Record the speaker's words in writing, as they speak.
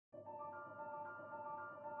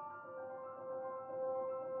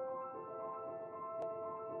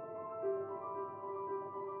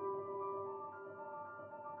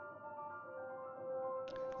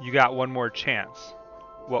You got one more chance.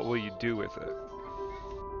 What will you do with it?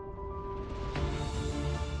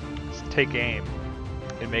 So take aim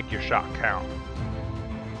and make your shot count.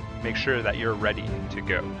 Make sure that you're ready to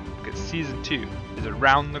go, because Season 2 is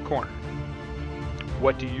around the corner.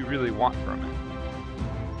 What do you really want from it?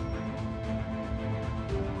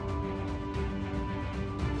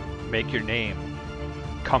 Make your name.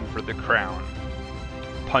 Come for the crown.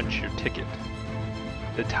 Punch your ticket.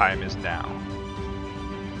 The time is now.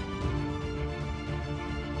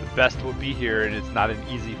 The best will be here, and it's not an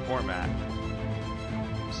easy format.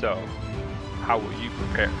 So, how will you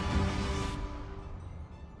prepare?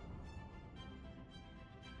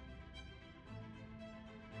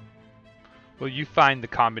 Will you find the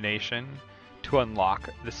combination to unlock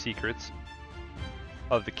the secrets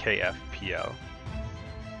of the KFPO?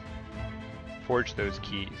 Forge those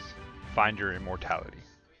keys. Find your immortality.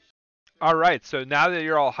 Alright, so now that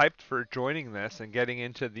you're all hyped for joining this and getting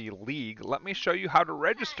into the league, let me show you how to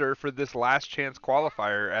register for this last chance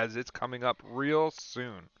qualifier, as it's coming up real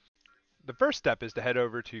soon. The first step is to head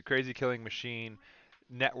over to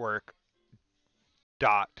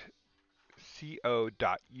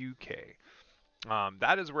crazykillingmachinenetwork.co.uk.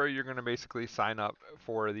 That is where you're going to basically sign up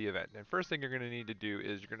for the event. And first thing you're going to need to do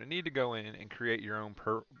is you're going to need to go in and create your own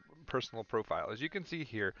personal profile. As you can see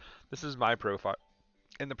here, this is my profile.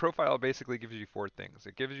 And the profile basically gives you 4 things.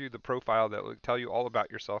 It gives you the profile that will tell you all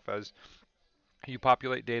about yourself as you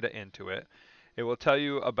populate data into it. It will tell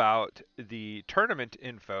you about the tournament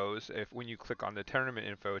infos when you click on the tournament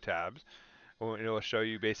info tabs. It will show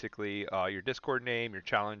you basically your Discord name, your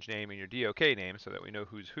challenge name, and your DOK name, so that we know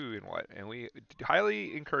who's who and what. And we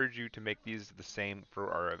highly encourage you to make these the same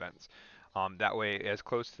for our events. That way, as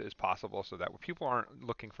close as possible, so that people aren't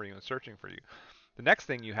looking for you and searching for you. The next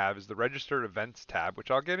thing you have is the Registered Events tab,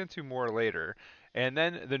 which I'll get into more later, and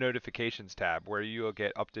then the Notifications tab, where you will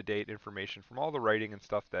get up-to-date information from all the writing and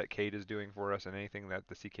stuff that Kate is doing for us and anything that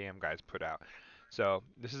the CKM guys put out. So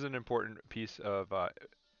this is an important piece of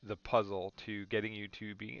the puzzle to getting you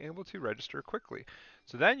to being able to register quickly.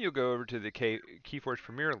 So then you'll go over to the Keyforge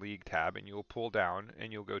Premier League tab, and you'll pull down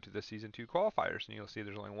and you'll go to the Season 2 qualifiers, and you'll see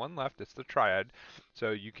there's only one left. It's the Triad. So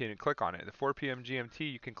you can click on it. The 4 p.m.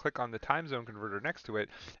 GMT, you can click on the time zone converter next to it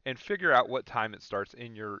and figure out what time it starts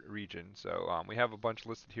in your region. So we have a bunch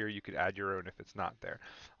listed here. You could add your own if it's not there.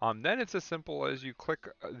 Then it's as simple as you click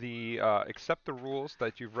the accept the rules,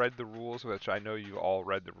 that you've read the rules, which I know you all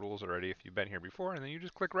read the rules already if you've been here before, and then you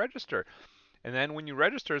just click register. And then when you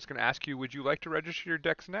register, it's going to ask you, would you like to register your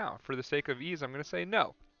decks now? For the sake of ease, I'm going to say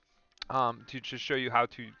no, to just show you how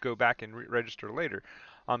to go back and register later.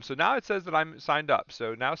 So now it says that I'm signed up.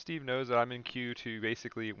 So now Steve knows that I'm in queue to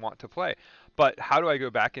basically want to play. But how do I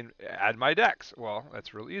go back and add my decks? Well,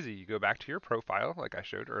 that's real easy. You go back to your profile, like I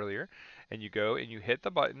showed earlier, and you go and you hit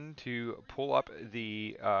the button to pull up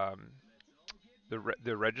the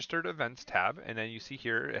registered events tab, and then you see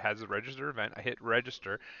here it has a registered event. I hit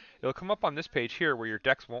register. It'll come up on this page here where your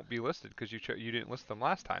decks won't be listed because you didn't list them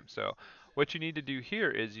last time. So what you need to do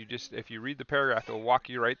here is if you read the paragraph, it'll walk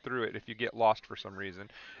you right through it if you get lost for some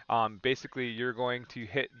reason. Basically, you're going to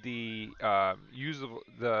hit the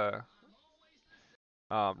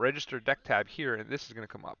registered deck tab here, and this is going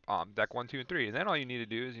to come up, deck 1, 2, and 3. And then all you need to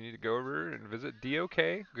do is you need to go over and visit DOK,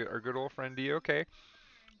 our good old friend DOK,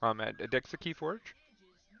 at Decks of Keyforge,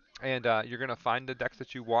 and you're going to find the decks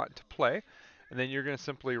that you want to play, and then you're going to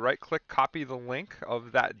simply right-click, copy the link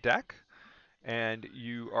of that deck, and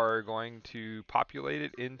you are going to populate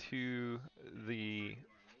it into the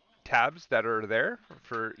tabs that are there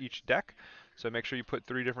for each deck. So make sure you put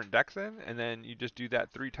 3 different decks in, and then you just do that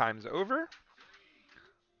 3 times over.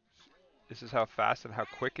 This is how fast and how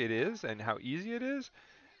quick it is and how easy it is.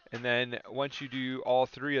 And then once you do all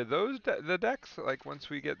 3 of those the decks, like once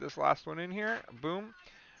we get this last one in here, boom,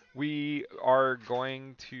 we are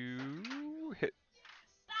going to hit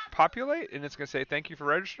populate, and it's going to say thank you for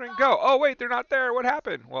registering. Go. Oh wait, they're not there. What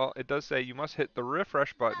happened? Well, it does say you must hit the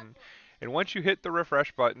refresh button, and once you hit the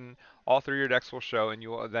refresh button, all 3 of your decks will show, and you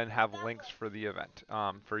will then have links for the event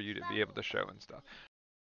for you to be able to show and stuff.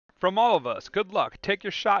 From all of us, good luck. Take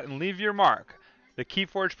your shot and leave your mark. The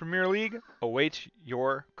Keyforge Premier League awaits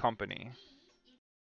your company.